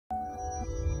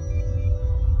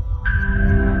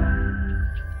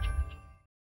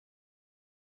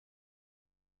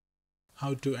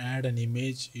how to add an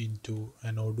image into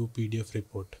an Odoo PDF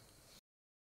report.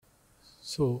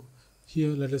 So here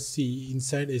let us see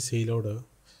inside a sale order.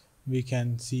 We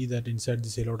can see that inside the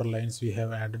sale order lines we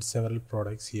have added several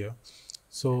products here.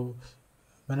 So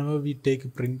whenever we take a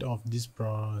print of this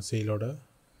sale order,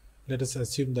 let us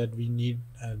assume that we need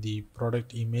the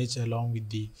product image along with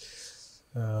the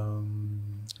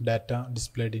data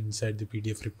displayed inside the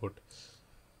PDF report.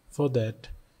 For that,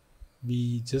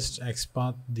 we just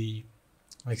export the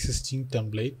existing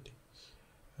template,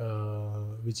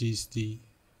 which is the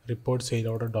report sale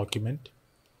order document,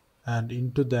 and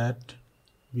into that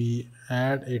we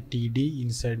add a TD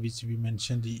inside which we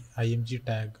mention the IMG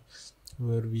tag,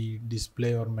 where we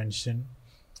display or mention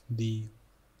the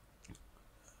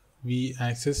we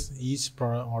access each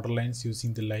order lines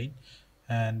using the line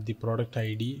and the product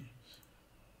ID.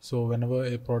 So whenever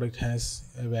a product has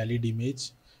a valid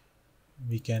image,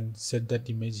 we can set that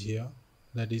image here.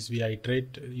 That is, we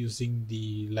iterate using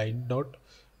the line dot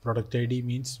product ID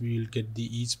means we will get the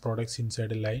each products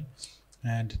inside a line,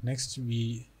 and next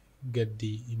we get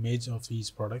the image of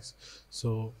each products.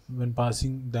 So when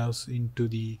passing those into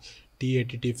the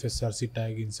T80TF SRC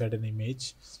tag inside an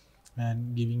image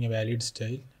and giving a valid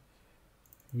style,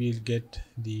 we'll get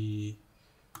the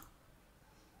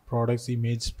products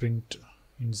image print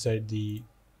inside the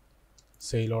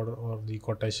sale order or the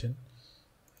quotation,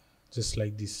 just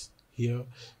like this. Here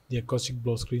the acoustic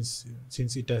blow screens,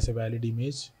 since it has a valid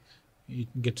image,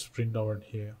 it gets printed out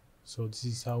here. So this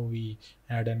is how we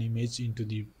add an image into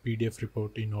the PDF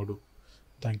report in Odoo.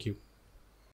 Thank you.